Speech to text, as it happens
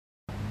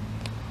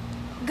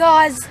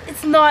Guys,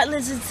 it's night,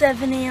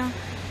 LIZARD7 here.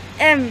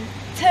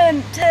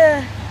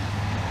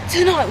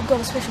 Tonight we've got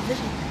a special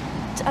video.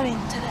 Today,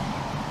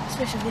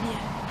 special video.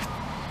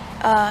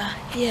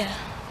 Yeah.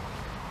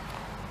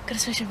 Got a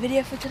special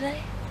video for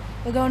today.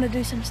 We're going to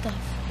do some stuff.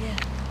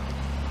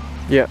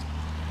 Yeah.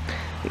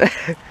 Yeah.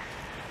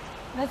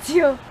 That's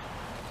your.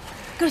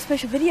 Got a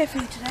special video for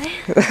you today.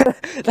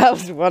 That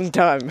was one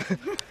time.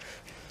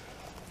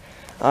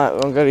 Alright,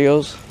 wanna go to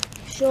yours?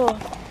 Sure.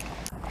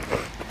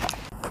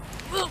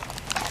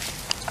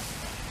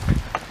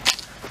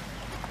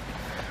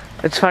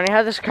 It's funny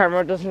how this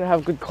camera doesn't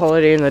have good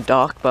quality in the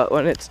dark, but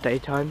when it's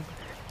daytime.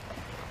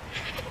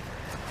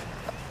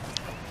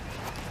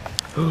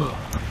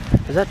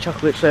 Is that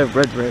chocolate served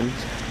red rims?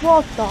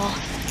 What the?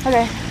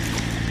 Okay.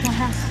 My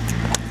house.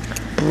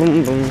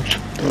 Boom, boom,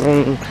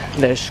 boom.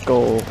 Let's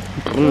go.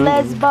 Boom.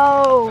 Let's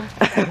go.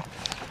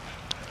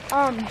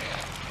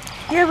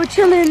 Yeah, we're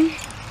chilling,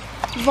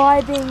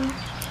 vibing.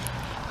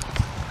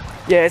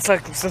 Yeah, it's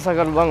like since I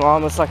got a long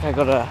arm, it's like I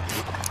got a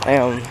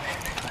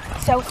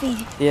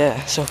Selfie. yeah,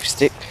 selfie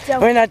stick.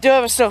 Selfie. I mean, I do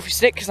have a selfie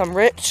stick because I'm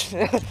rich.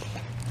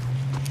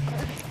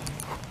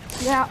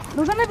 Yeah,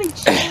 we're gonna be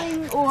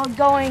chilling or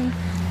going.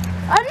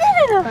 I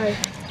don't know.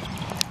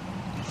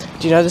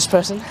 Do you know this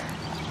person?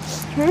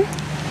 Hmm?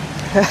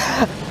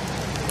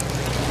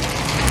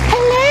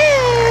 Hello.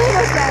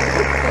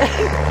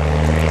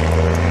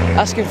 I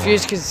was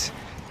confused because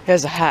he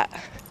has a hat.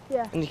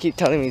 Yeah. And you keep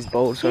telling me he's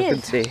bald, so He I is.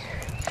 could see.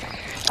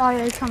 Oh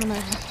yeah, he's coming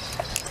over.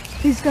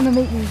 He's gonna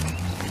meet me. Be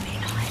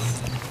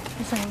nice.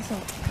 What's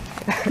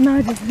up?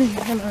 No, just me.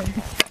 Hello.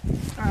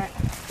 Alright.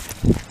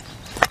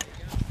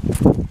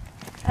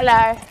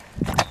 Hello.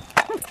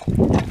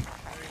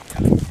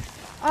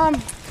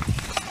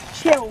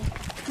 Chill.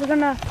 We're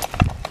gonna,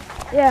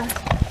 yeah,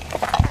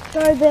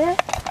 go there.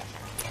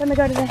 Gonna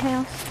go to the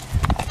house.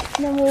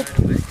 And then we'll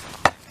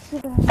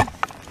sit down.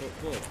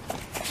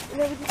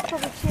 Yeah, we just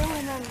probably chill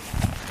and then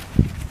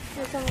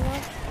do something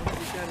else.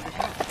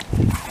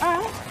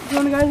 Alright. Do you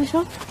wanna go to the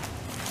shop? I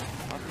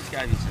just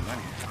gave you some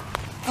money.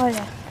 Oh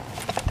yeah.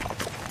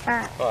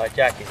 Alright. Alright,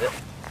 Jack, is it?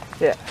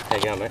 Yeah. How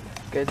you going, mate?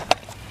 Good.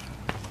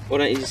 Why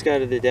don't you just go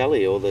to the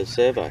deli or the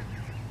servo?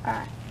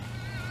 Alright.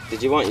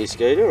 Did you want your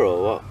scooter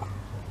or what?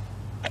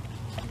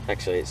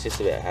 Actually, it's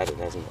just about had it,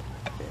 hasn't it?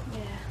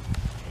 Yeah.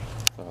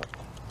 Alright.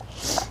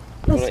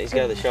 Why don't you just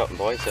go to the shop and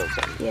buy yourself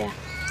something? Yeah.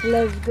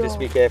 Let's go. Just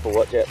be careful,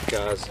 watch out the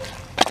cars.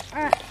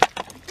 Alright.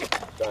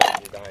 Don't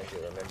do danger,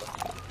 remember?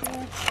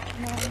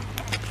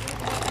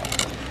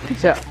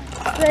 So,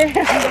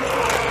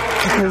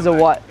 there's a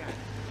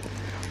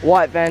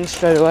white van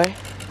straight away.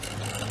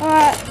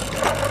 Alright.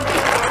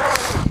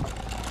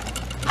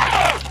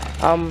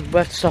 We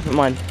have to stop at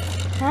mine.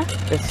 Huh? We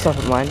have to stop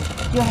at mine.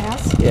 Your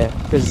house? Yeah,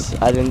 because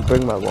I didn't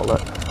bring my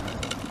wallet.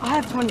 I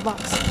have $20.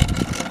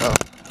 Oh.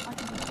 I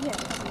can, yeah.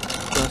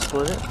 You want to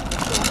split it?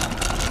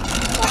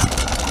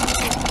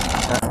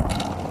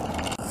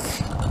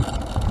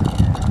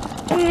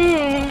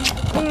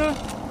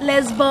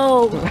 Let's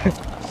go.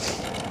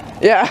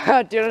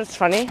 Yeah, do you know what's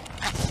funny?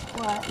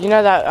 What? You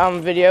know that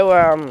video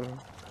where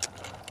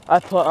I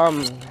put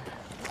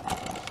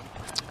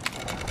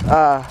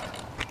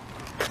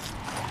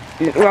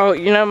well,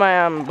 you know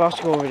my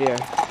basketball video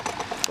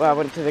where I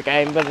went to the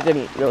game but it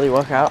didn't really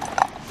work out.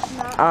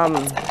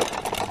 No.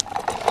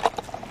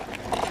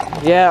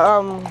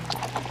 Yeah,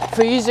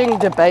 for using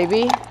the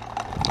baby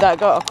that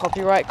got a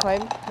copyright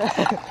claim.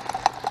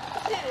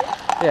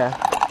 Yeah.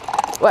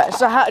 Wait,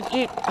 so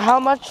how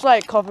much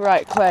like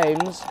copyright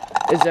claims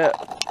is it,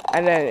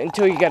 and then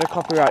until you get a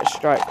copyright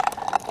strike?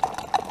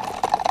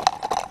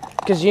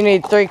 Because you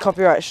need 3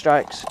 copyright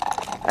strikes,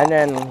 and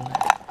then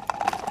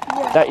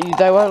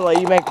they won't let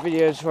you make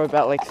videos for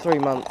about like 3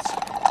 months.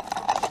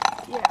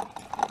 Yeah.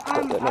 I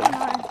don't know.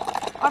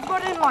 I've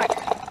got in like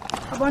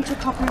a bunch of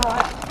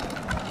copyright.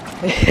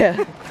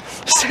 Yeah,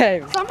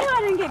 same. Somehow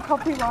I didn't get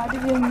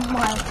copyrighted in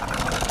my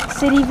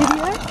city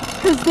video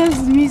because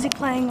there's music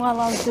playing while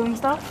I was doing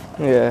stuff.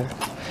 Yeah.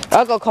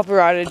 I got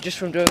copyrighted just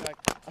from doing like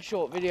a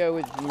short video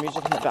with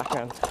music in the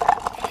background.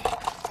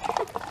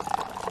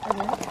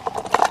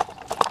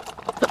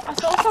 I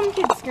saw some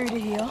kid's scooter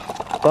here.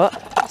 What?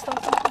 I saw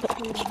some kid's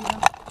scooter here.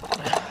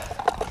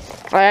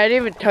 I didn't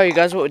even tell you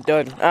guys what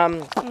we're doing.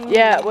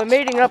 Yeah, we're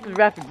meeting up with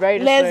Rapid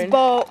Raider soon. Let's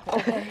go.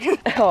 Okay.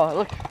 Oh,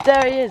 look,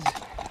 there he is.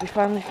 We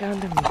finally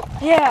found him.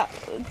 Yeah.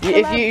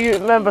 If you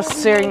remember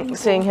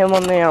seeing him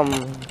on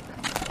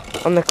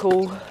the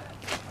cool.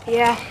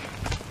 Yeah.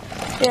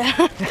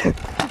 Yeah.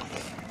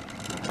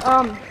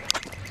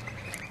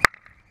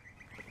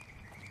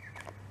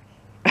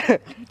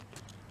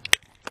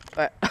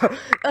 But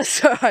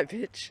that's alright,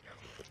 bitch.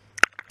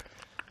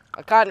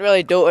 I can't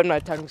really do it when my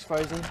tongue's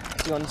frozen.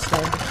 Do you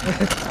understand?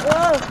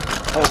 Whoa.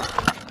 Oh.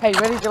 Hey,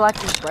 ready to like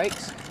these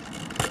brakes?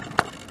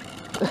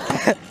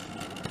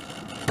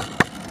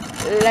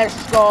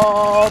 Let's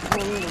go.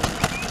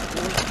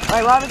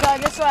 Wait, why are we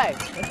going this way?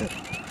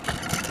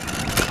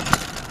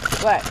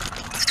 Wait.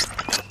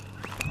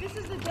 This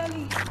is the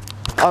deli.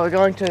 Oh, we're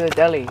going to the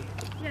deli.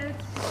 Yeah,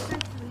 it's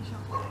next to the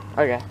shop.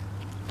 Okay.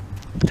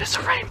 There's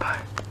a rainbow.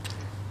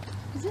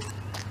 Is it?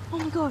 Oh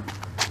my god.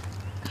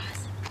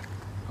 Guys.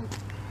 Oh,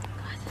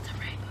 guys, it's a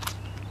rainbow.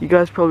 You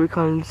guys probably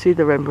can't see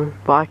the rainbow,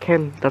 but I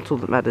can. That's all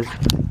that matters.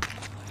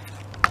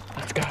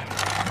 Let's go.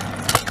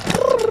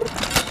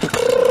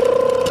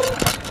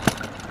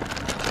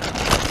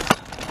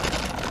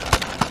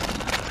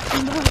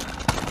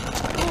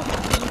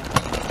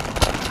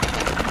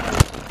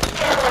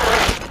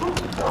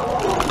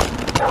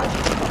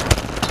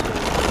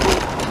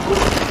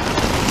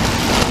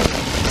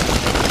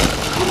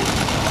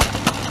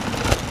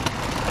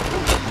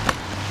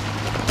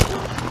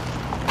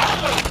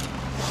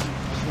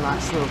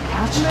 Nice little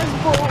patch.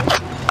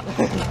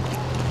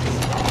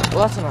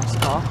 Well, that's a nice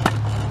car.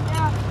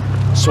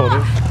 Yeah. Sort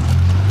of.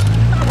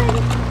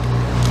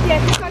 Yeah,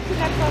 just like the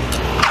next one.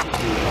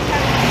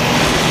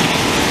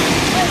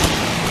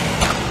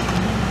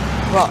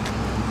 What?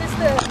 Just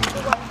the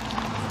one.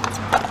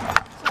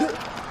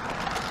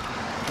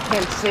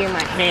 Can't see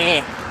my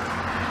hair.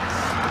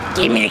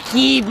 Give me the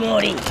key,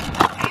 Morty.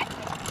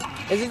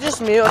 Is it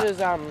just me or does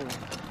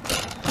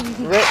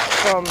Rick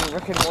from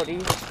Rick and Morty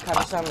kind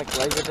of sound like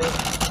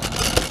LIZARD7?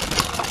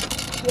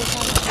 Yeah, I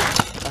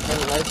think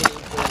LIZARD7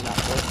 is doing that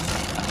voice.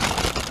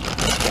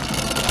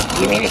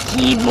 Give me the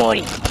key,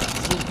 Morty.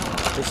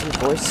 This is his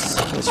voice.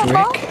 It's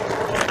Rick.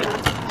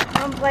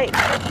 I'm late.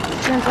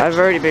 I've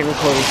already been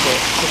recording for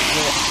 6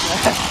 minutes.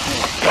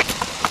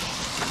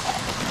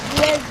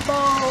 Let's go.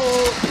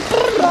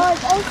 Guys,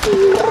 I'll see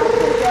you after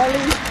the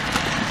deli.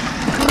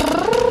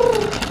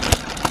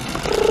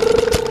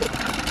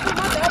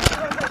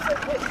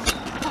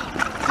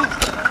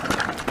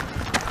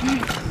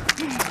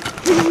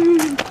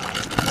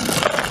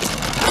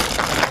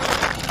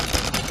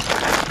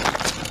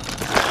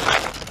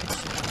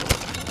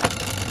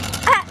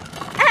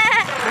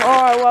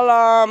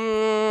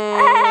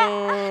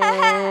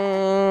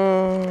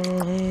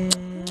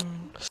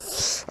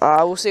 Alright,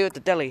 well, we'll see you at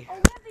the deli.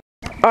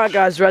 Alright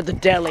guys, we're at the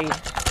deli.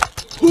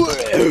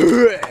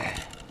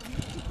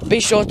 Be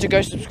sure to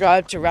go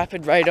subscribe to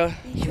Rapid Raider.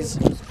 He's,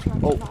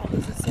 oh.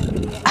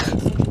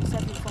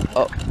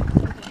 Oh.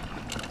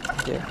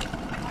 Yeah.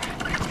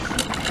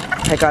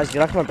 Hey guys, do you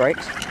like my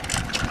brakes? No,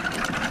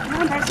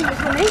 I'm actually with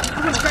me.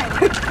 I'm going to train.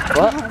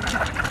 What?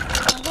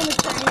 I'm going to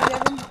train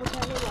Devin because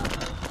what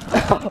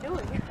are you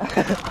doing?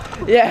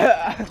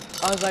 Yeah,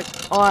 I was like,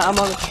 oh, I'm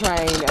on a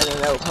train, and then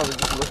they were probably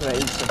just looking at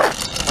you. So,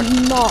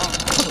 No.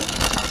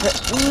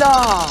 no.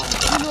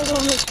 I'm not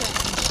on this train.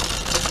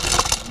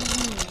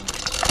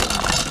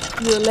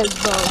 You're a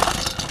lesbo.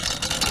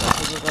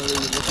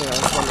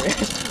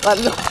 Like,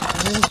 look,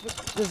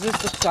 does this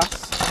look sus?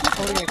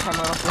 Holding a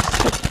camera off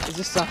this. Is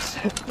this sus?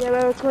 Yeah,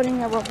 we're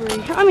recording a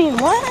robbery. I mean,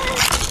 what?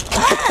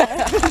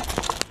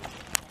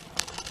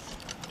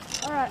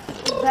 Alright,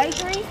 the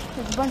bakery.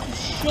 There's a bunch of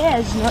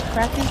shares,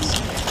 nutcrackers.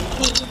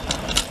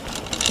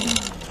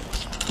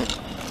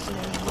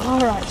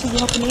 Alright, so you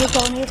hop in here,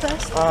 go in here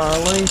first?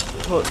 Let me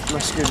put my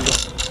scooter down.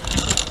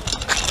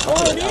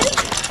 Oh, it is?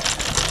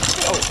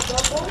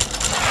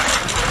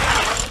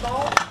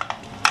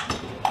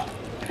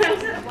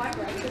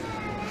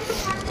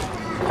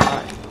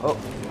 Alright, oh.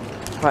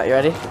 Right, you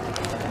ready? I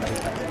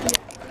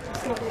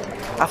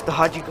have to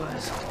hide you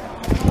guys.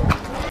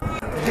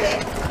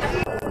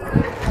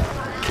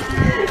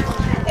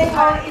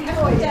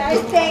 Enjoy,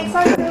 Dad. Thanks. I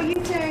feel you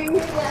too.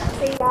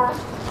 See ya.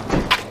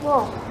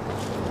 Whoa.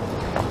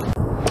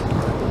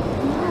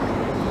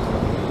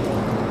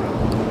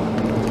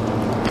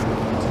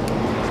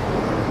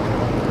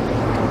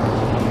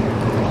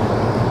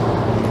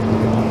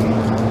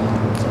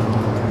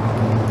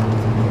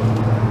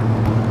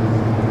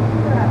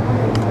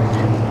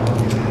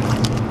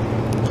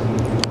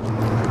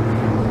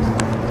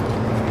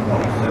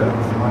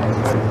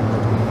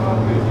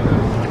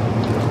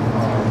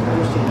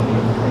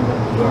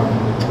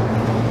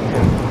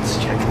 Let's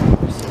check.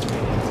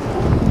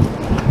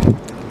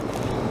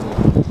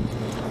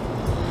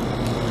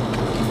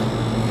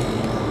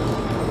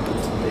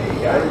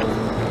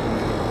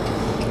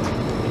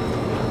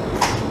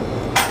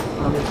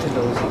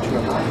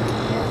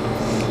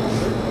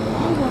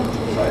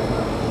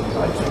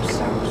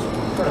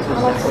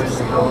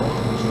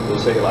 We'll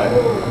see you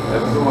later.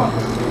 Have a good one.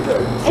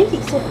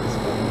 86.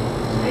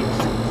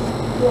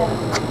 Yeah.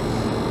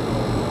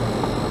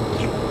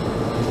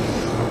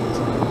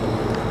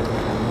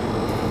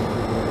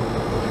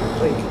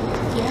 Wait,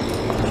 Yeah.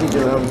 can you do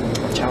a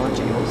challenge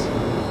of yours?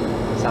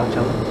 Sound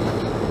challenge?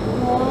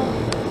 Well,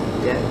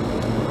 Yeah.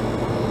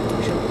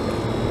 Sure.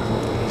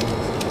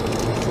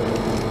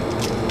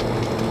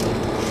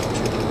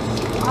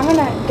 I'm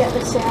gonna get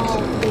the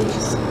sound of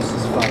these. This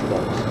is $5.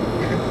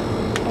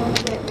 I'm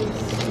gonna get this.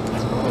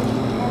 I'm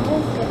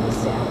gonna get the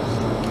sound.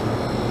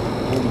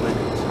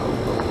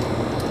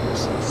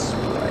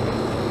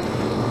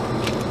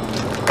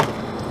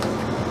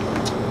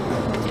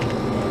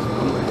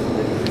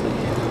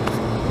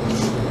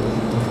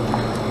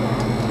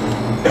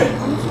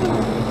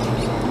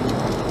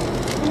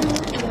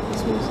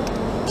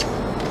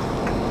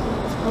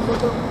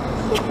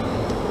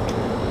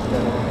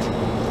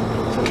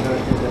 So we're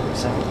going to do the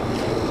sound.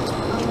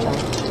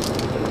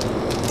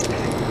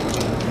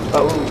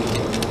 Oh.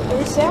 Is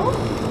it sour?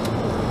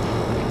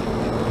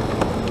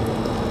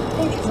 I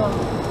think it's on.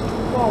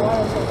 Wow, why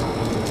is it?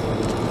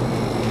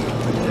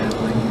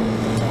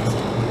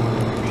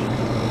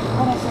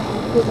 Oh, that's not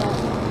good.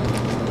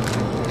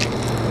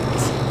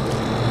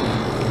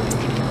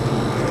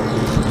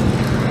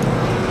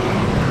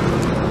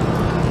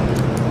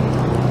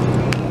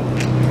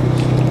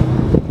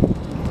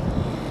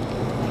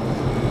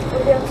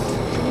 What else?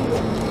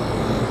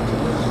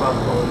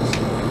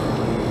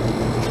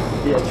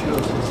 Yeah,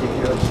 churros is if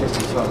you're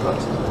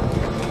 $55.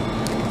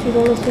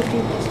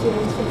 $2.50 plus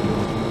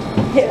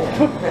 $2.50. Yeah.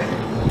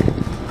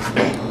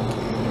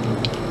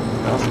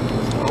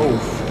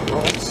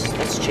 Well,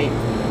 that's cheap.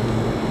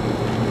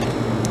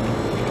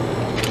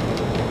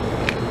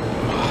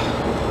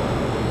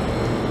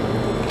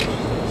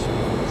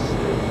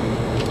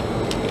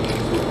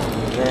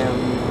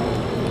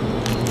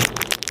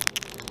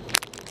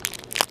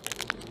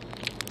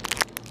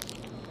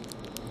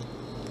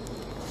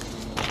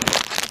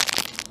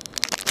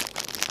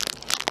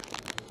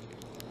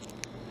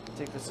 I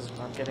think this is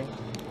what I'm getting.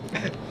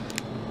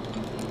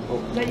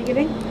 Is that you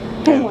getting?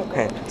 Yeah. Oh my god.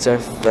 Okay, so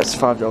that's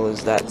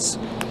 $5. That's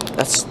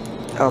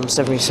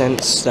 70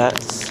 cents.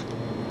 That's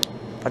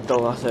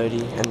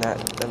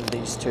 $1.30, and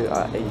these two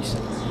are 80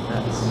 cents.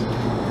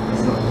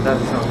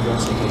 That's not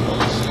drastic.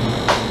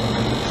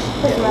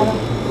 Doesn't matter.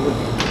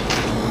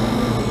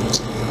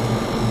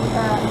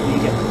 You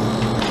get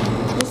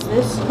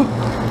This.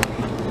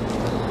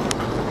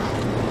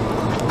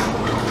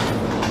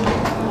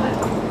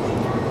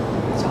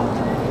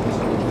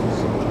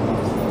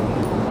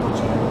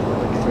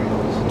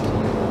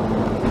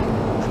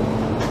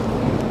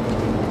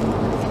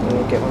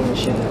 get one of the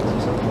shit or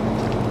something.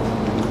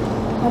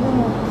 I don't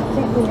know. I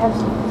think we have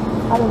some.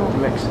 I don't know.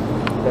 Mix.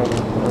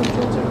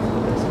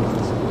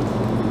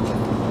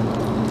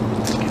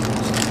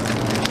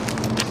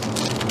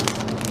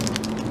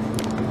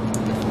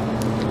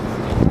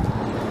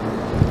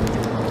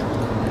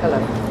 Hello.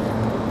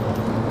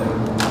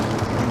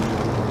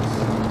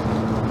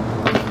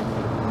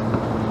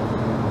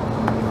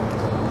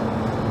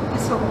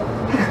 That's all.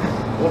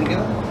 All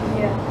together?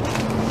 Yeah.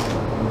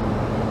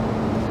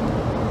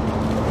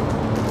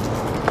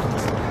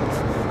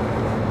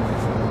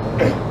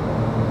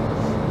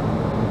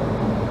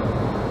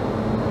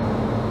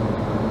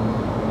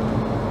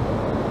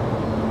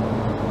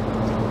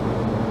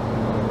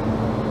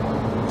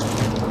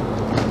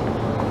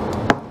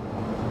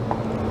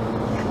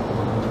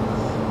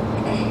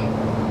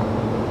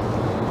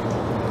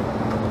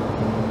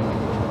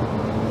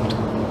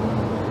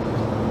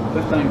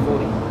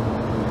 $15.40.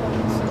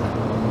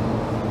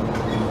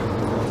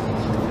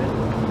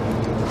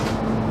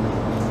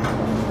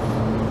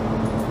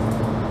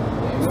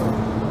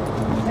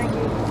 Thank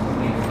you.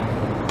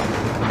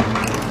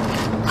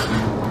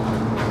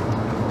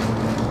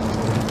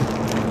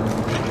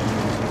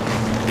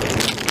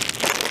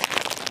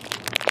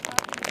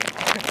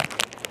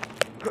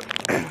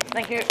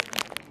 Thank you.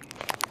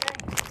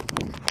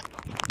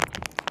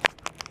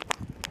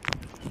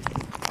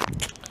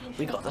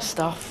 We got the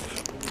stuff.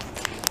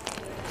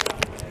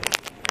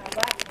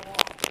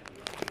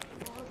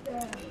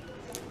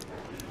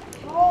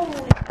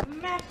 Holy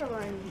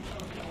macaroni.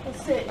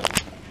 That's it.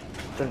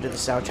 Gonna do the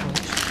sour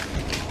challenge.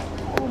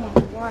 Oh my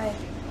life.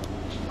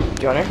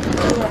 Do you want it?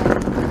 Yeah.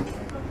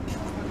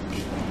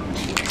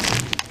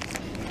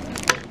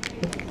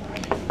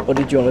 Or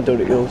did you want to do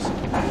it at yours?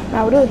 No,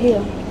 we'll do it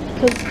here.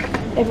 Because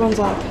everyone's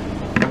like,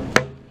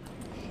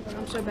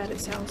 I'm so bad at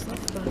sour stuff,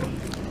 but.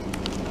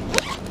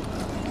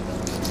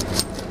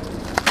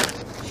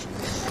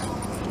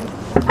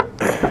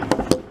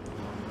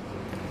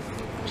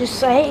 Just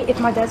say, if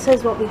my dad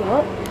says what we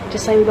got,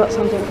 just say we got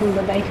something from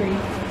the bakery.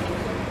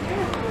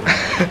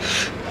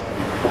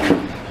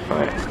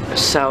 Alright, a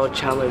sour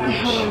challenge.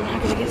 Hold on, I'm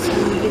gonna get some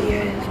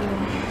video as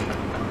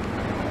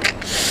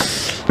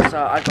well. So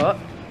I got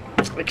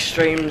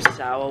extreme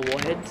sour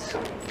warheads,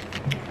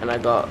 and I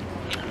got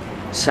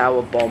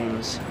sour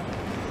bombs.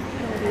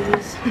 Are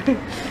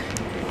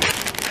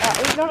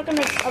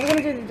we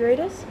gonna do the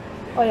Doritos?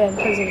 Oh yeah,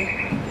 because of,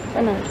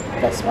 oh no,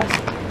 that's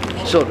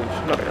spicy. Sort of,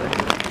 not really.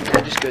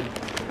 They're just good.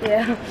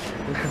 Yeah.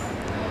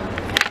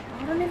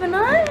 I don't even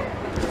know.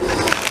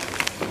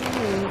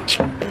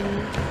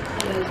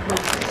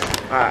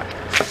 Alright.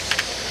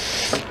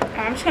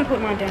 I'm just gonna put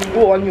mine down here.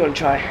 What one you want to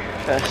try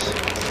first?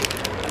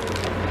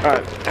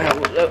 Alright,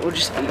 we'll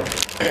just eat.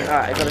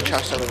 Alright, I gotta try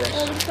some of We're this.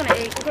 just gonna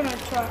eat.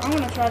 I'm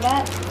gonna try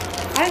that.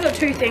 I got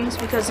two things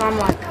because I'm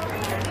like,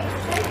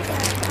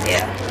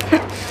 yeah.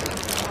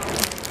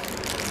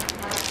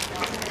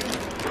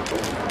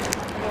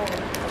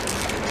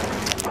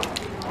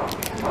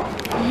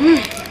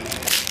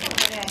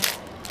 Okay.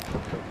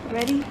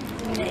 Ready?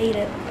 I'm gonna eat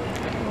it.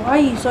 Why are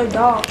you so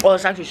dark? Oh,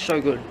 it's actually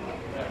so good.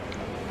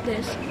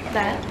 This,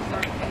 that.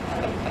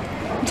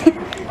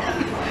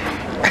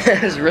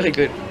 It's really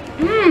good.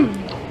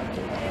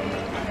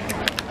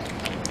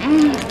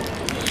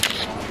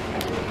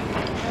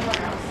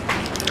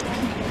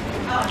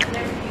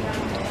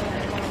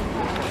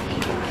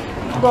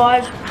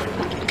 Guys,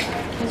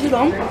 Is it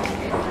on?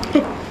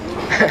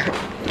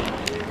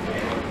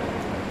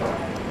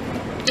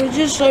 It's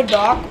just so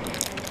dark.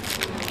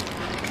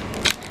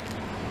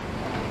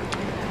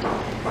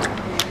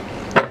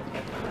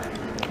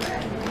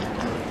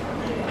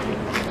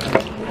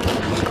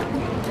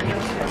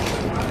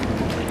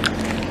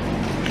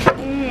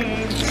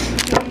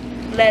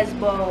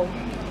 Lesbo.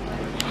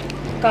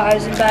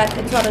 Guys, I'm back.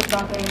 It's not as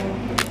dark anymore.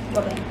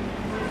 Love it.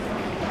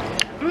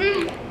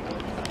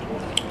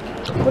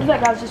 What is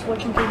that guy just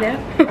watching through there?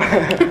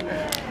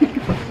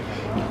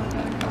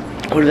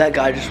 What did that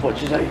guy just watch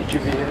his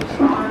YouTube videos?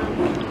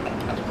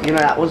 You know,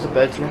 that was a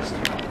bird's nest.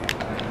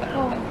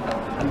 Oh.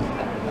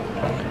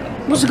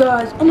 What's the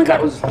guys? Oh my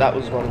god. That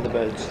was one of the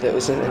birds that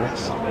was in the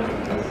nest.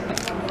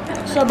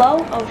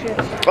 Sabo? Oh shit.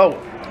 Oh,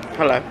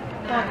 hello.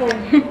 Paco.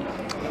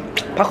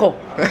 Paco.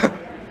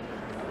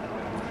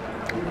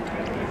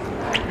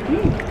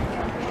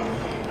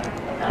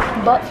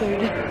 Butt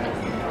food.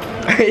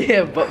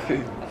 Yeah, butt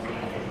food.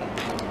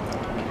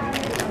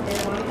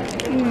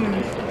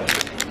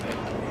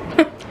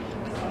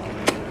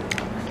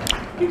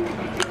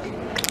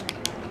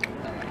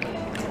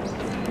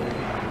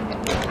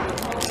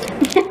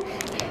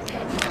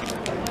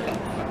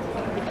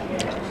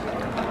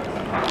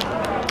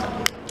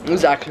 It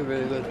was actually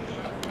really good.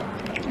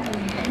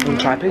 Want to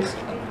try a piece?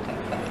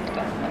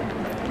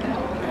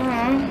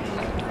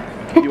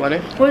 You want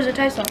it? What does it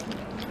taste like?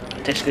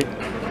 Tastes good.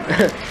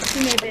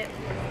 Give me a bit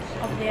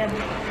of the end.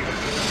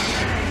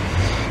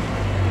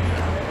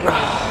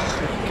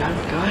 Go,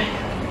 guy.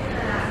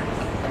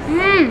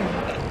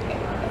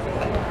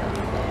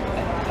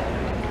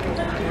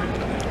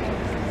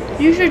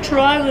 You should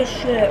try this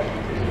shit.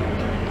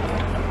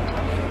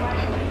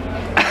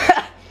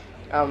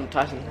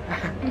 Tyson.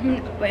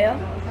 Where?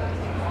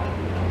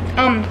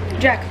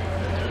 Jack.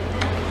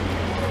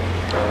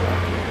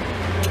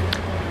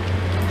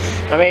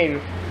 I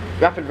mean,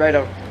 Rapid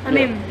Radar. I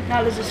mean,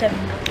 now LIZARD7.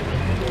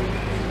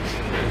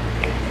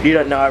 You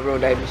don't know our real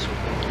names.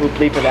 We'll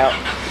bleep it out.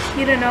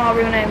 You don't know our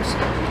real names.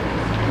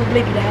 We'll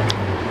bleep it out.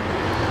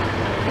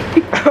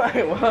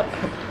 Wait, what?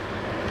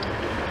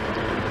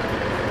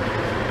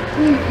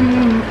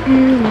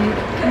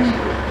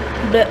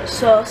 Bit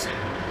sauce.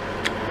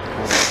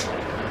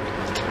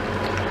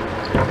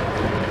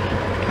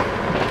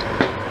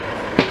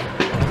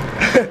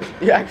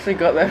 You actually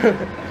got them.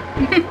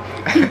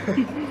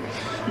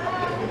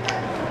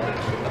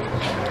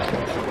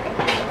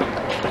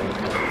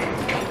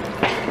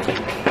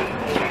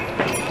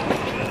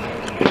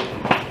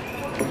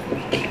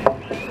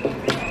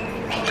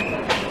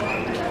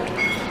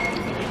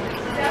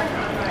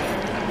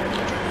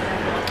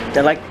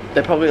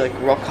 They're probably like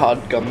rock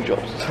hard gum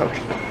drops or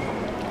something.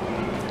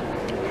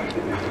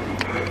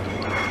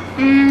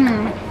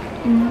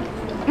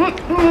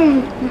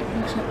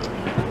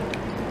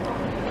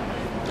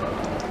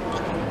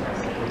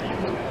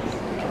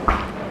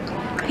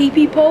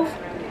 Pee-pee puff.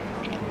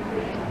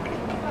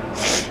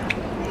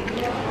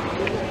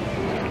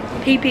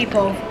 Pee-pee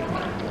puff.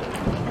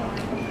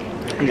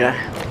 Yeah.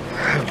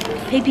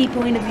 Pee-pee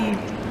point of view.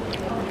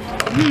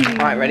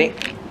 Alright, ready?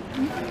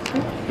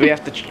 We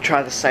have to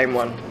try the same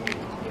one.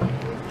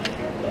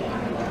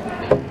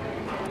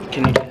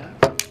 Can you do that?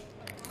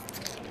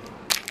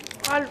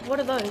 What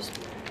are those?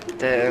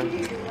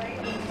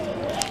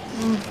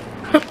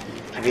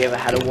 Have you ever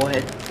had a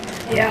warhead?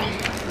 Yeah.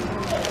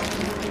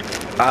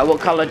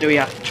 What colour do we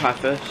have to try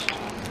first?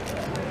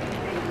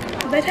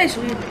 They taste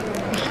weird.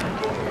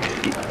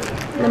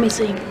 Let me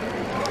see.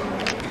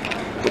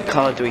 What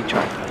colour do we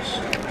try first?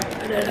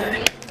 I don't know.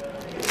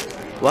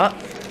 What?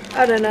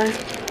 I don't know.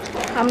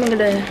 I'm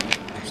gonna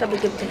sub a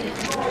good thing.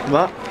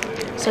 What?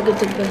 Sub a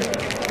good thing.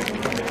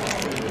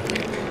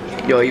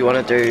 Yo, you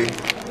wanna do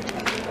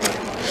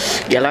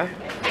yellow?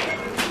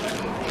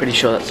 Pretty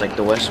sure that's like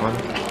the worst one.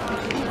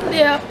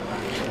 Yeah.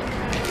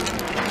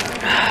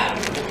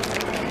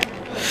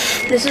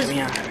 This is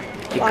Yeah.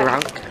 You What?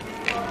 grunk.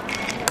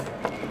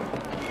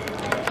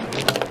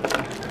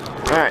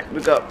 Alright,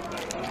 we've got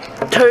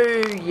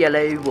 2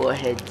 yellow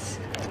warheads.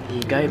 Here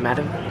you go,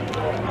 madam.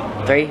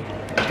 3,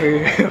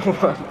 2,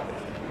 1.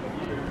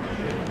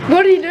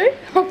 What do you do?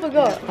 I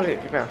forgot. Put it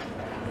in your mouth.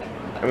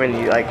 And then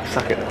you like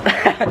suck it.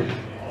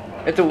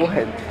 It's a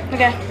warhead.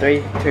 Okay.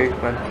 3, 2,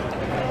 1.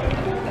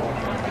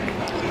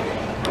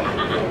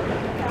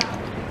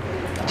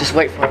 Just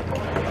wait for it.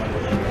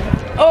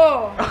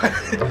 Oh.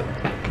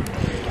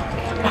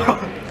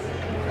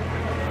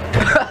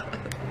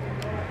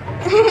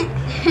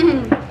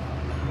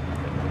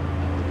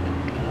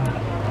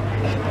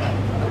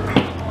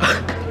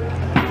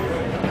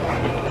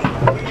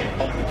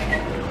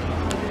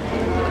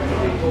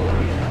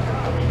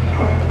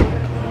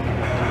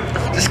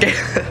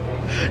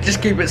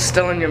 Just keep it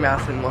still in your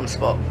mouth in one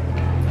spot.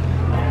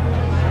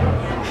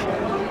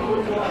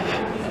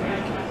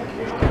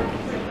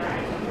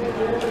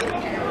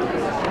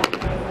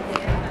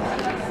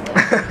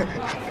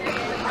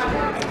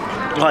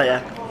 Oh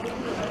yeah.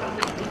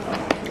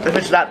 If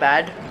it's that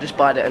bad, just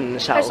bite it and the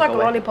sour Tastes like a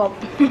will go away. lollipop.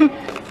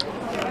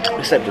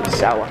 Except it's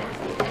sour.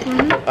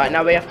 Right,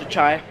 now we have to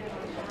try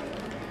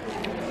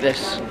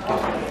this.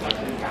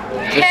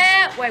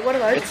 Yeah. Wait, what are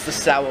those? It's the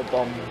sour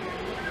bomb.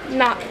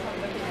 Nah,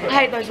 I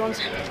hate those ones.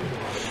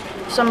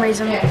 For some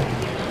reason.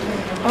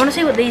 I want to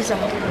see what these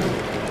are.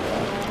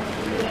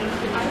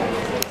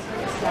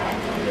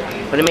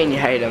 What do you mean you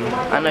hate them?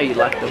 I know you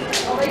like them.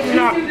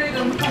 No.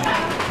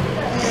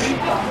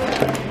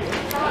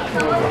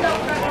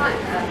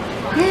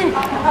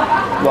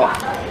 What?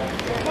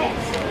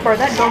 Bro,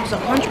 that dog's a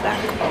hunchback.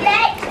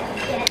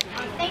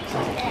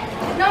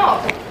 No.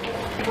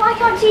 Why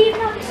can't you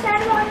even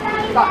understand what I'm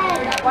saying?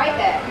 Wait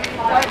there.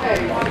 Don't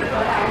move.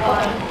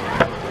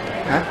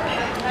 Huh?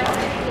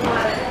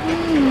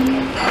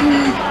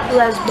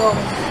 Lesbo.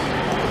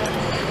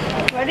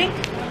 Ready?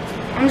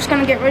 I'm just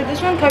gonna get rid of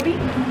this one, Kobe.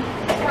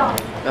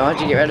 No, how'd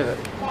you get rid of it?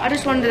 I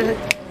just wanted to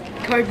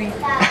Kobe.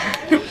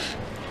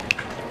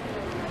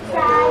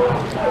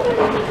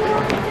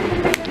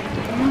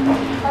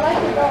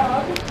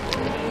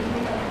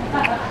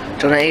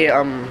 Do you wanna eat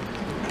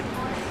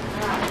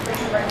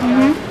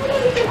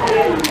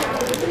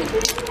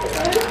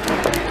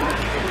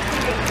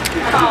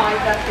Oh,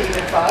 that's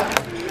even fun.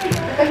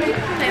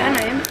 Hey, I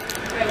know him.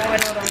 Wait,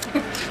 hold on.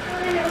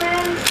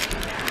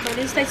 But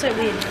these taste so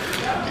weird.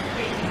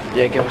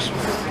 Yeah, give us.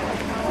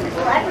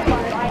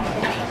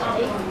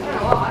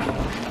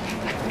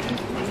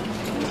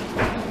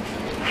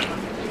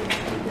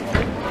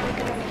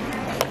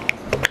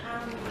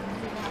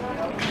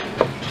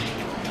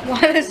 Why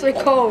are they so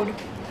cold?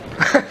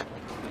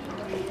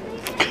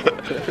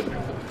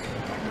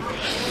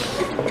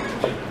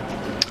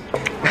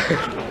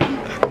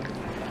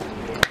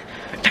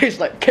 Tastes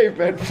like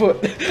caveman foot.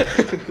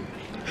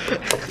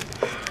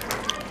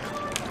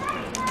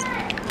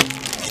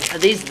 Are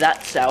these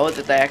that sour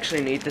that they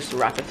actually need this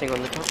wrapper thing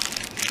on the top?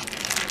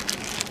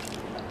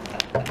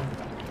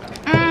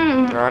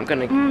 No, I'm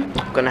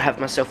gonna have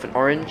myself an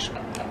orange.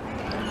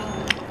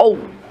 Oh.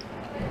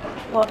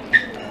 What?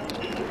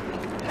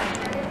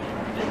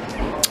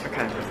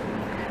 Okay.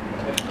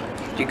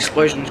 The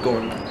explosion's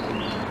gone.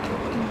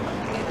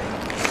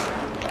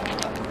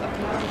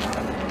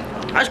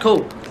 That's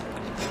cool.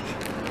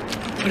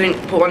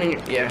 Put one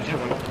in. Yeah, have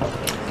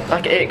one.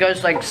 Like it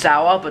goes like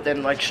sour, but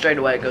then like straight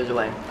away it goes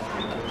away.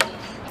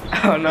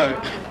 Oh no.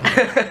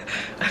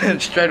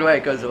 Straight away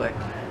it goes away.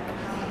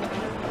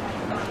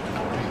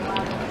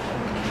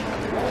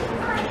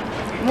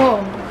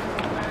 Whoa.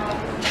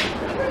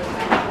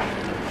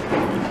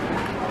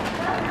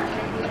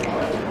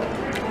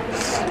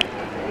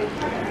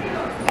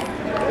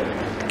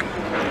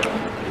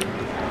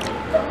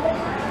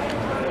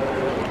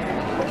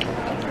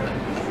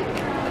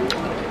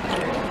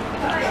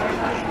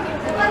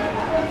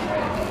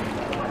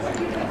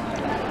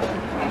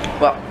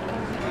 Well.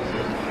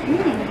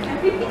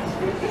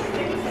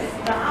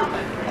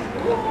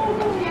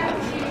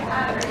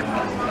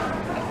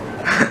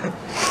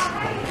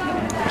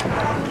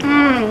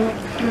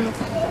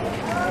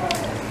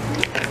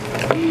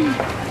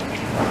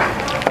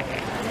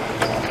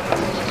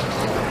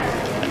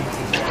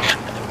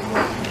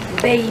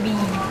 Baby.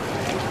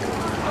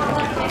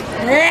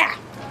 Blech.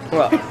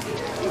 What?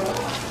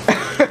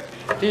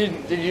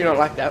 Did you not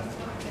like that?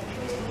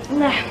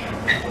 Nah.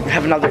 We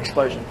have another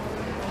explosion.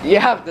 You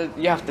have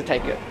to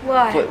take it.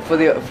 Why? For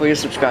your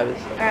subscribers.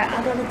 Alright,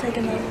 I gotta take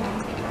another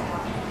one.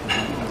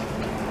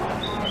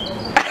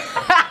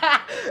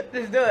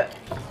 Just do it.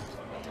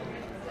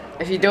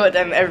 If you do it,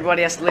 then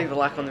everybody has to leave a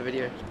like on the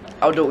video.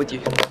 I'll do it with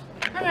you.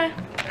 Okay.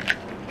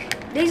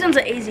 These ones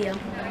are easier.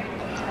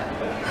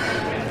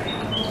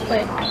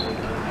 Wait.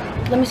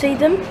 Let me see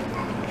them.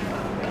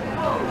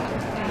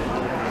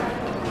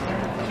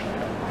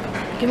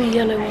 Give me a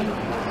yellow one.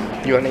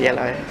 You want a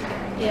yellow?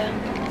 Yeah.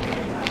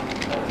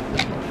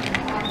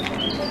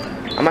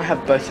 I might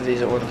have both of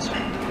these at once.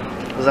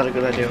 Was that a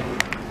good idea?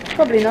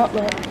 Probably not,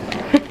 but.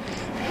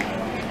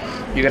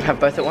 You gonna have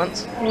both at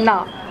once?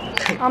 Nah.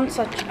 I'm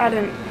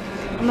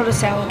not a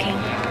sour king.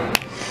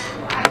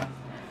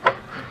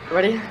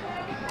 Ready?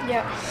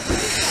 Yeah.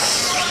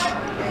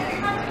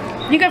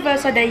 You go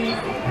first, I dare you.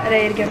 I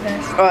dare you to go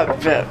first.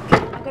 Alright, bet.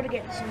 I gotta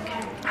get some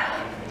cake.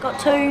 Got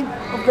two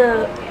of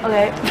the.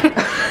 Okay.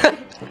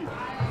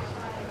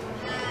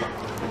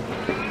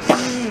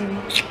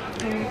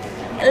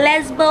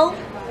 Lesbo.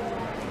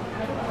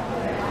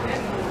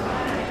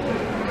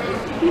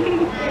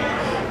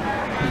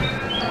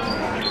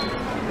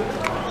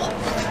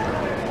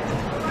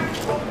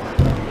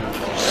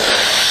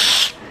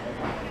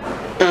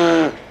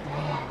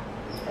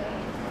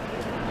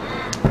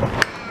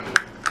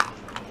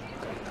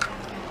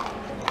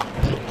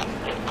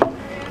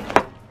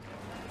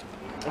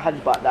 I had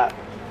to bite that.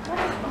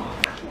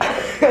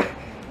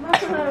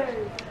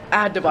 I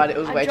had to bite it, it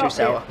was way too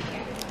sour.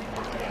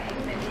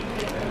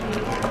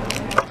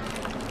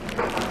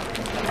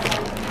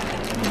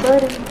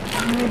 Butter.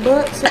 My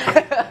butt's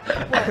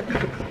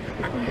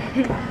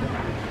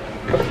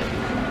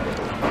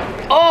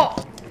Oh!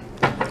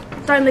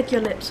 Don't lick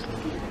your lips.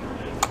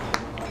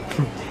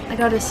 I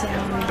got a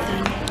sour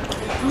thing.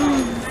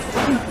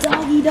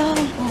 Doggy dog.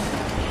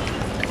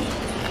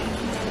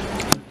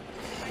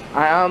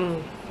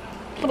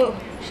 Oh,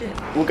 shit.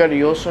 We'll go to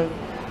yours soon.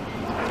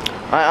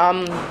 What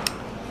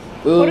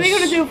are we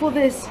gonna do for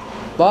this?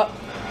 What?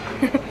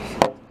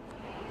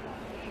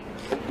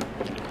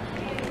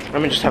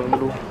 Let me just have a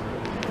little.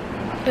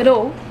 At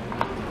all?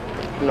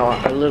 No,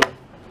 a little.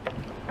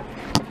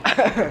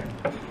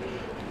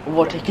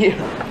 What take you?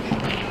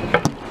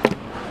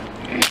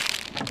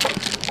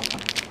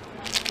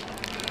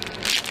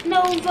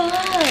 Nova!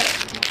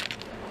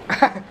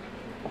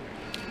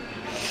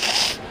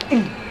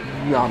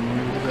 Yum,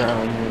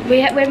 yum.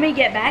 When we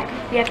get back,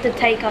 we have to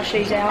take our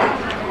shoes out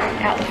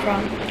the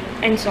front,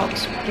 and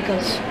socks,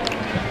 because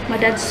my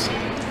dad's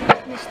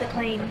Mr.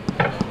 Clean.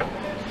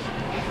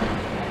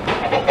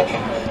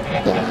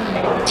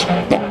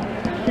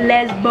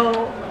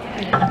 Lesbo.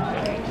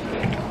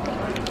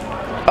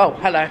 Oh,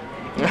 hello.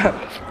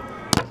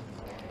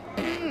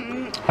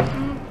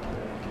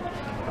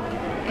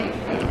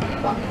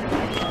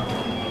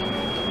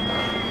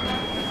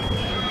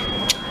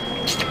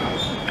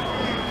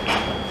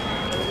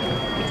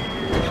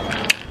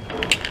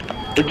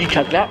 Would you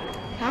chug that?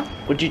 Huh?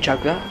 Would you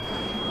chug that?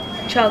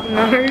 Chug,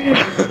 no.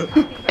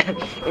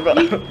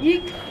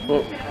 you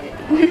no.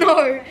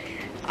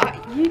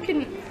 You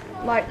can,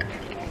 like,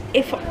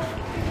 if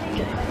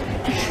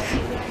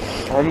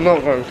I'm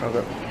not going to chug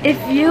it. if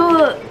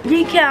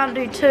you can't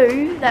do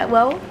 2 that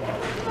well,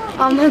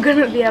 I'm not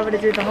gonna be able to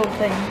do the whole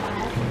thing.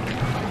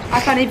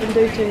 I can't even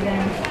do 2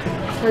 then,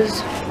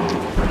 because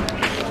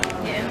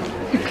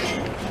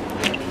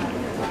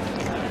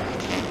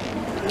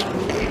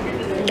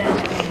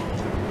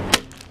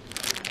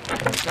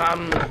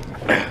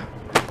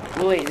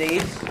We'll eat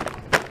these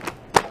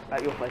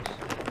at your place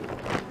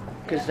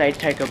because they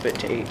take a bit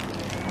to eat.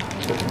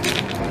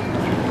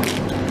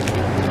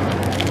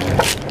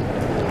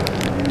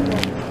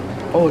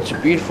 Oh, it's a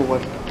beautiful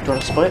one. Do you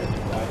want to split?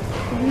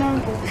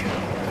 no.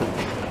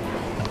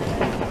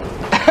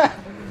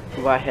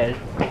 Right head.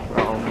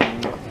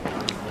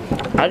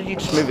 How did you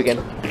just move again?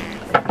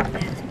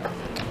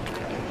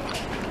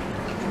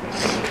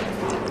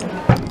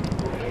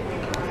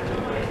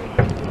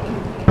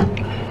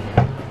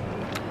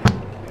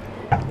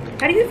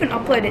 How do you even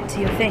upload it to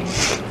your thing?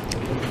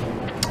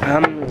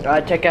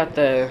 I take out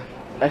the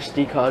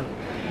SD card,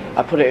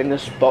 I put it in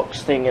this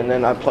box thing, and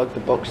then I plug the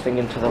box thing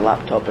into the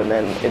laptop, and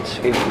then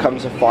it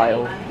becomes a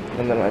file,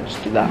 and then I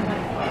just do that.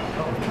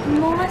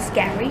 Nice,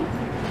 Gary.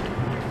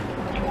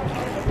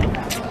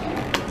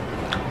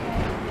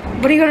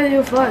 What are you gonna do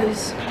with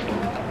those?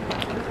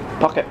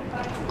 Pocket.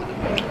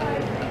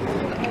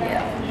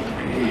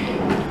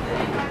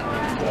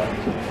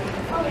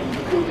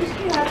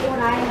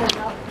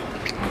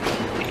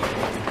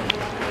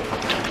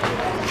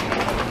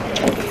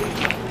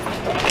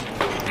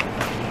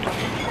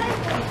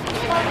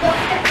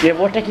 You have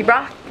what, Dickie,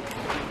 brah?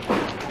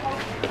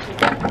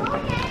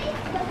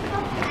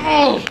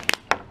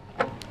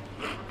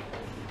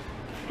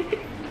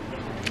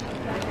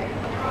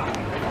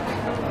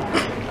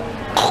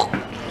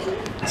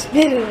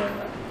 Spit it.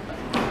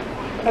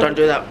 Don't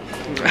do that.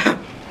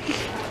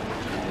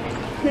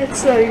 That's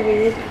so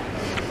weird.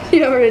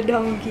 You're a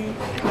donkey.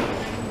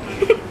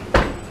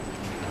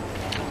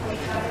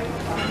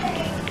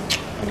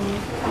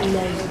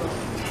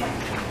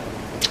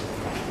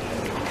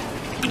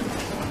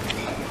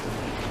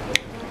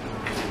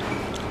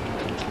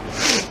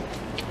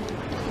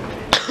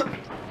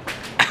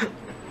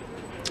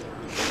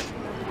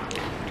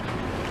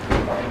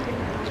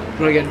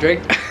 Wanna get a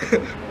drink?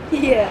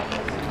 Yeah.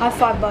 I have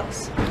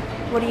 $5.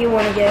 What do you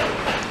want to get?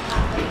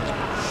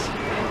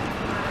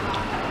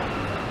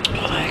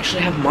 Oh, they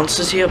actually have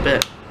monsters here,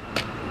 but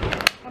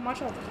How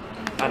much are they?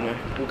 I don't know.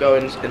 We'll go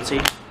in and see.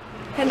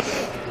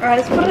 Alright,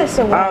 let's put this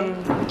away.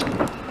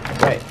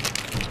 Wait.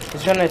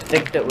 He's gonna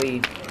think that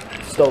we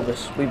stole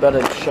this. We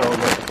better show him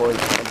what the boys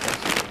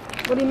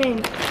have. What do you mean?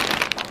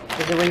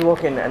 Because if we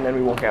walk in and then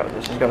we walk out with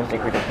this, he's gonna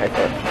think we didn't pay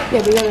for it.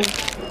 Yeah, we gotta.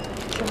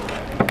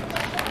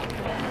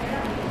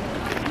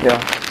 Yeah.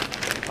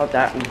 Not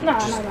that. No.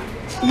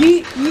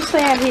 You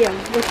stay out here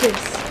with this.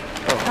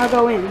 Oh. I'll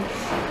go in.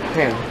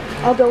 Hang on.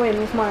 I'll go in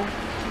with mine.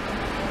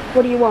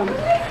 What do you want?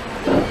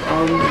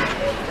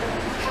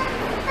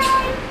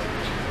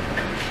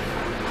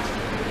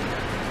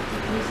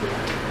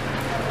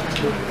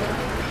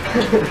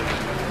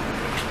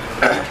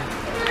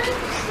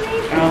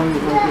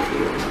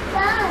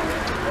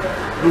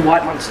 The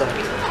white monster.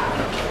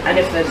 And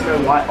if there's no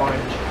white,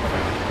 orange.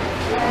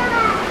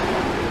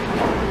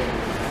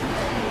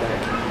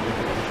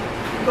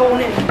 Go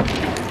on in.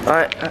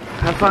 Alright,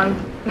 have fun.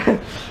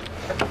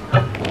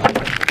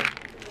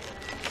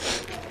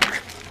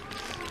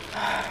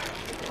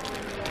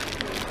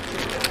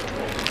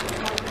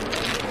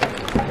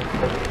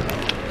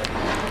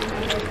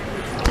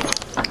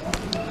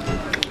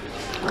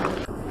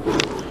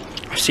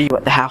 I'll see you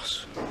at the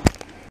house.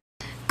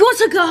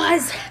 What's up,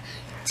 guys?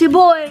 It's your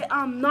boy,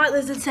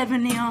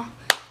 LIZARD7 here,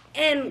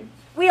 and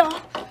we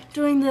are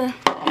doing the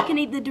You Can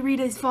Eat the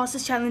Doritos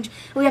Fastest Challenge.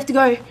 We have to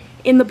go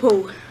in the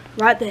pool,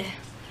 right there.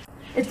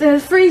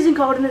 It's freezing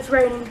cold and it's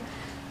raining,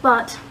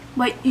 but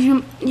Wait,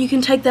 you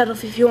can take that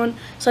off if you want.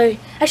 So,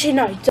 actually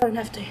no, you don't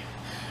have to.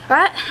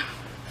 Alright?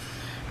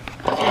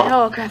 Okay,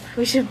 oh crap,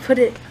 we should put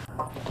it,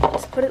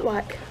 let's put it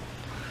like,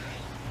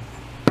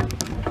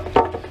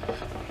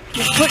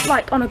 just put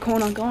like on a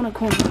corner, go on a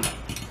corner.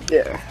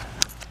 Yeah.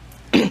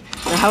 Now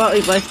how about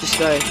we both just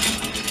go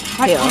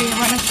Right here, here,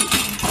 right next to you.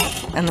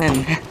 and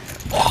then...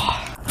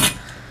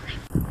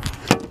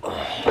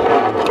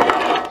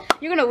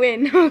 You're gonna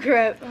win. Oh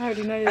crap, I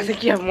already know I this.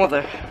 think you have more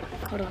though.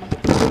 Hold on.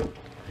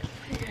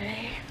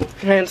 Okay.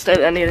 No,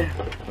 instead I need to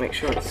make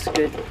sure it's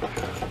good.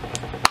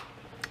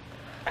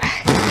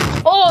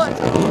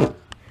 Oh!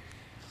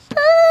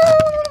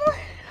 Oh!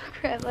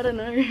 Crap, I don't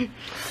know.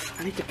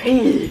 I need to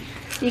pee.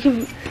 You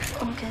can,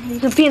 okay, you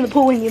can pee in the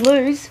pool when you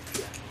lose.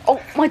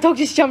 Oh, my dog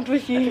just jumped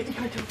with you.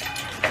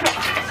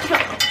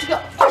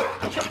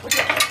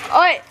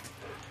 Alright,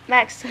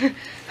 Max.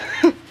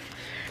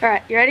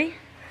 Alright, you ready?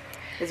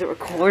 Is it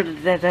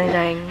recorded?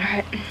 Dang.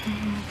 Alright.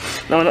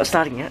 No, we're not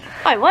starting yet.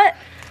 Wait, what?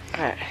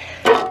 Alright.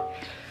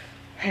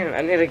 Hang on,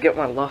 I need to get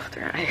my loft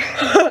right.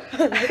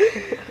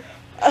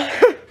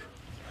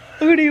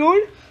 What are you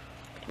on?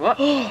 What?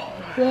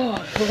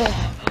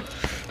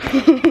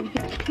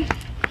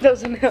 That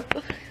was enough.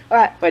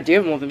 Alright. Wait, do you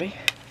have more than me?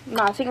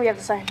 No, I think we have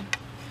the same.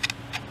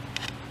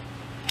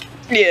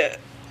 Yeah.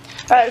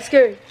 Alright, let's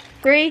go.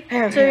 3,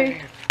 2.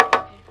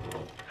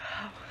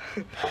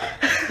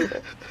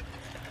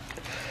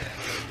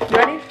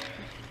 Ready?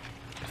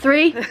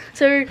 3,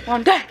 2,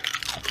 1, go!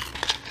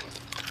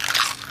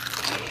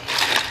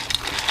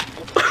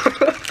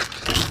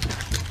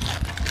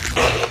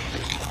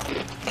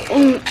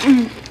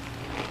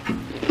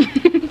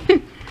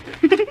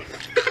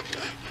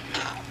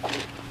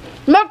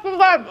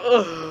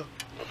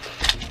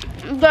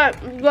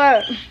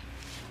 That.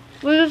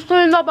 We just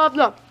cleaned up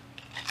after.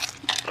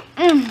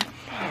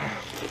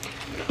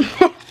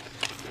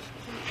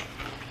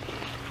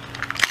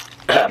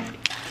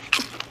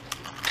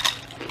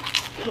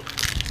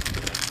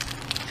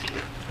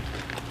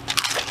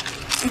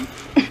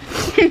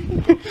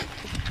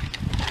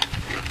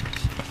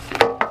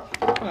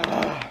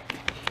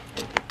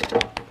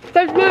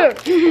 That's good.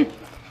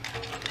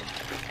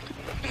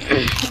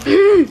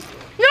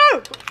 No!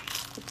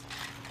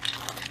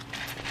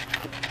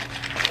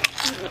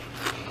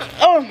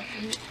 Oh,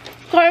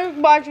 can't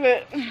watch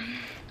it.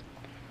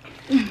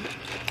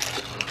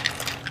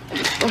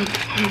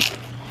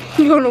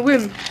 You're gonna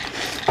win.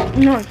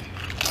 No.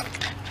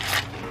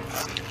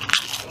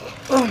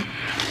 Oh.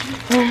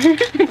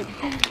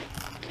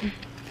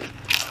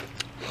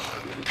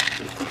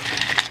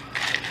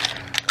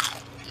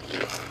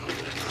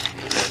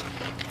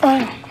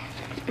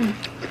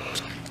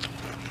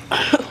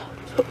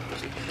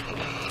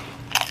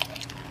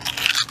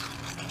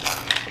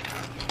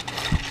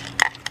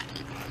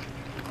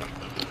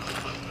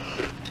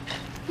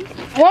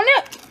 Want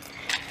it?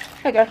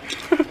 There you go.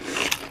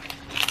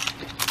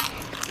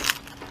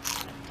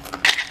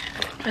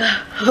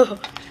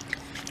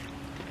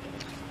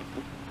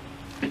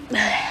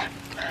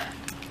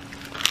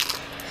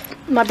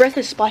 My breath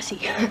is spicy.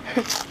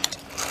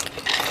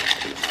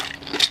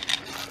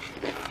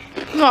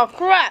 Oh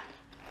crap!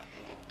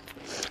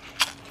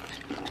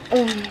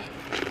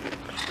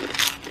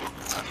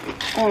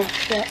 Oh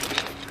shit.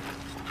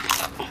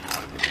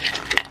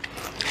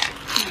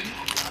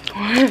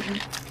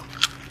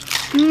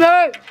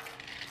 No!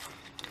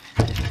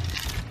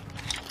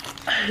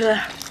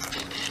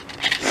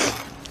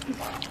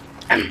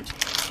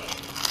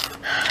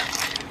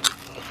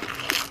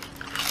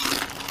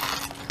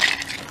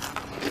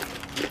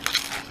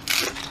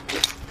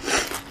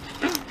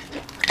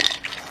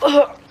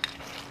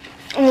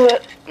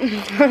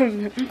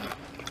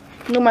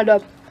 No, my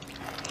dog.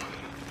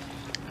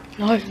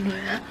 No.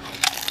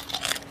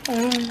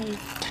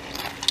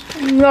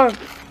 No.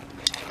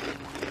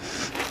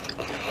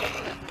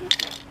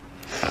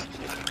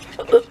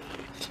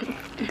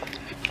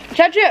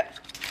 Catch it!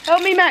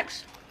 Help me,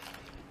 Max.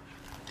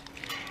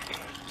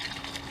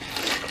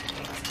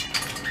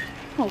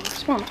 Oh,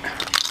 smart.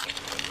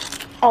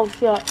 Oh,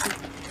 shit.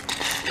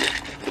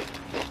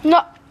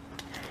 No.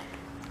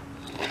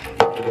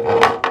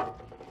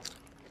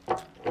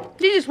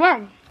 You just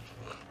won.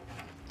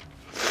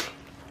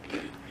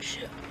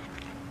 Shit.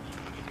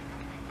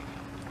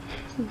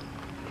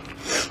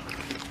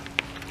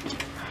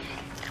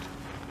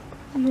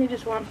 You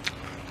just won.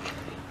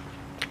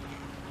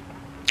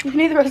 You can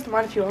eat the rest of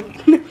mine if you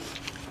want.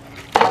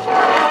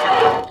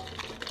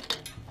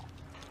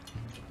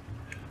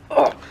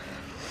 Oh.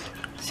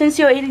 Since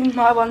you're eating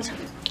my ones,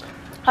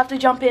 I have to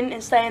jump in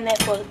and stay in there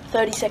for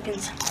 30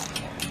 seconds.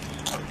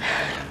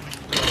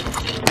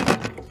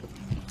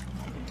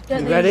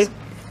 Get You these. ready?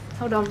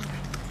 Hold on.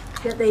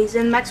 Get these,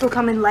 and Max will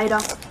come in later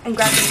and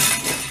grab them.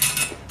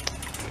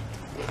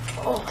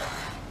 Oh.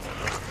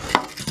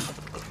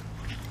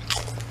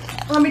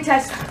 Let me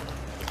test.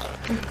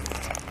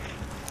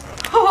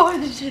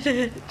 Oh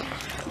shit.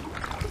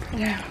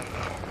 Yeah.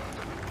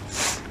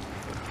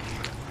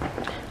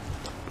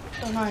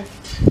 Oh no.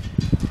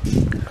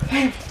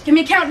 Give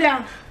me a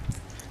countdown.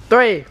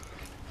 3,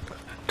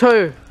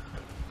 2,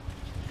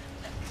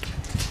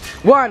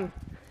 1,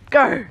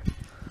 go!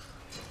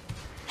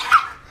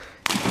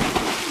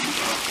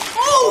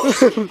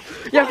 Oh!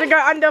 You have to go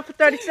under for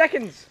 30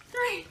 seconds.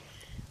 3,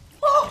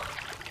 4,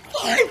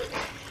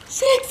 5,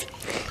 6.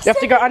 You have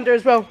to go under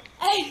as well.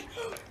 8.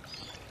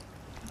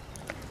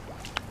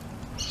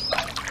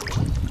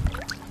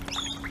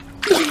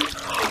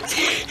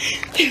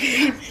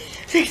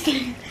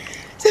 16,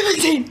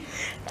 17,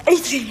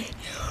 18.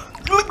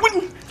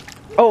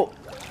 Oh,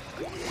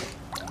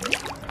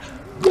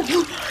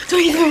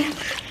 23,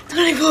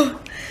 24,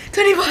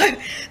 25.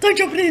 Don't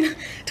drop it in.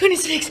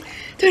 26,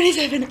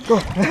 27,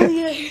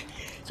 28,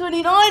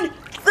 29,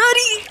 30.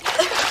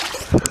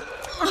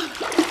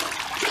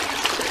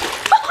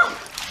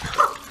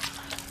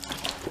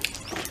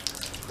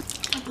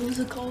 My balls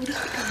are cold.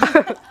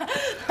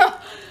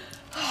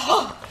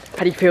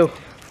 how do you feel?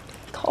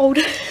 Cold.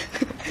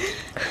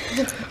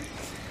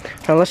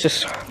 Now let's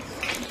just.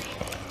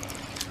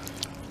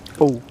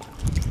 Oh.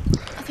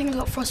 I think I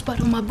got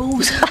frostbite on my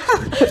balls.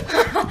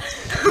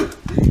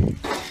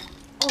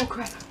 Oh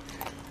crap.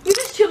 You're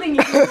just chilling.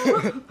 Do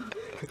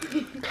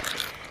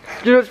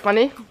you know what's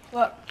funny?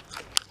 What?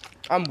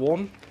 I'm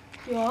warm,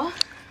 You are?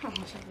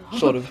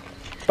 sort of,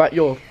 but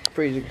you're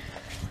freezing.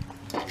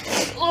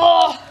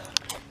 Oh!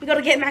 We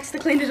gotta get Max to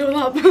clean it all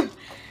up. Come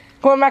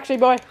on, Maxie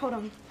boy. Hold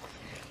on.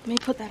 Let me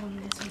put that on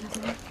there so it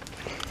doesn't.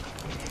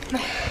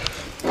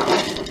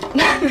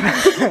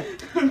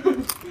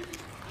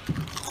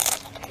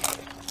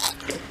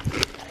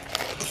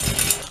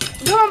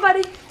 Come on,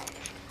 buddy.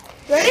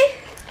 Ready?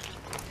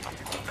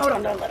 Hold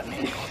on, don't let him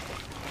in.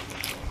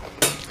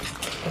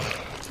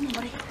 Come on,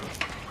 buddy.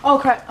 Oh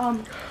crap.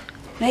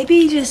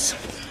 Maybe just.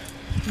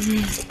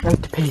 I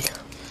have to pee.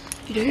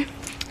 You do?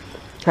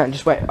 No,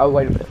 just wait. I'll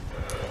wait a bit.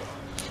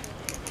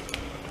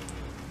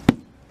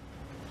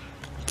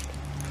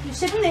 You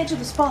sit on the edge of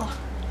the spa.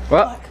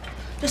 What? Like,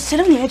 just sit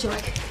on the edge,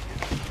 like.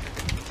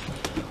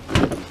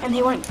 And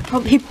he won't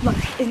probably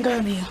like in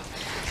go here.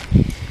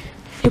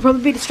 He'll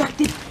probably be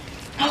distracted.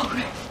 Oh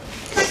crap.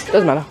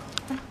 Doesn't matter.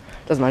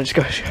 Doesn't matter. Just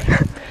go.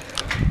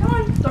 Come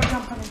on. Don't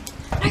jump on him.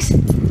 Nice.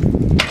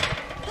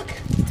 Look.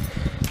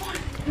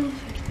 Come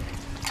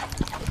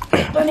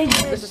on. Don't need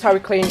to. This is how we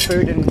clean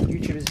food in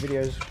YouTubers'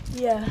 videos.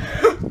 Yeah.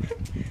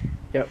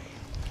 Yep.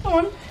 Come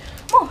on.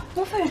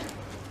 More food.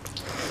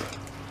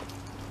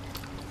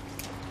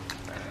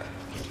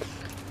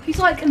 He's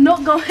like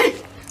not going.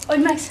 Oh,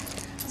 Max.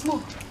 There's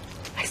more.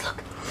 Max,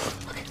 look.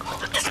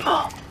 Look, there's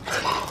more.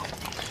 There's more.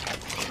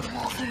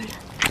 More food.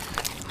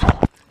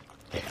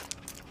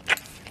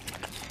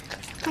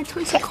 My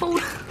toys are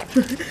cold.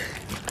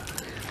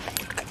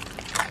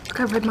 Look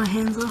how red my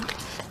hands are.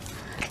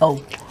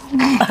 Oh.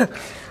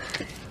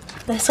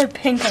 They're so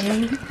pink, I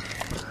mean.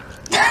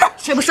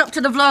 Say what's up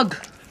to the vlog.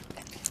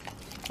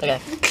 Okay.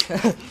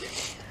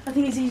 I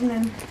think he's eating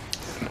them.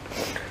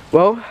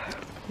 Well,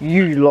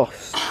 you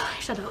lost.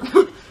 Shut up.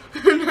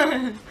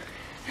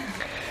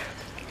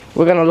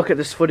 We're gonna look at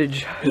this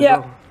footage as Yeah.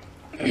 well.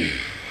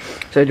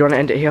 So do you want to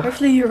end it here?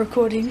 Hopefully you're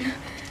recording.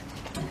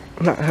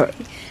 No, I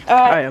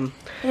Alright. am.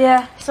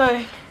 Yeah,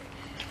 so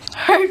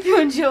hope you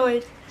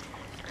enjoyed.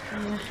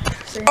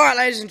 Alright,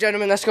 ladies and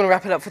gentlemen, that's gonna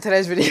wrap it up for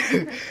today's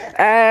video.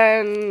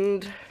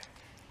 And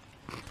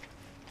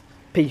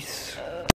peace.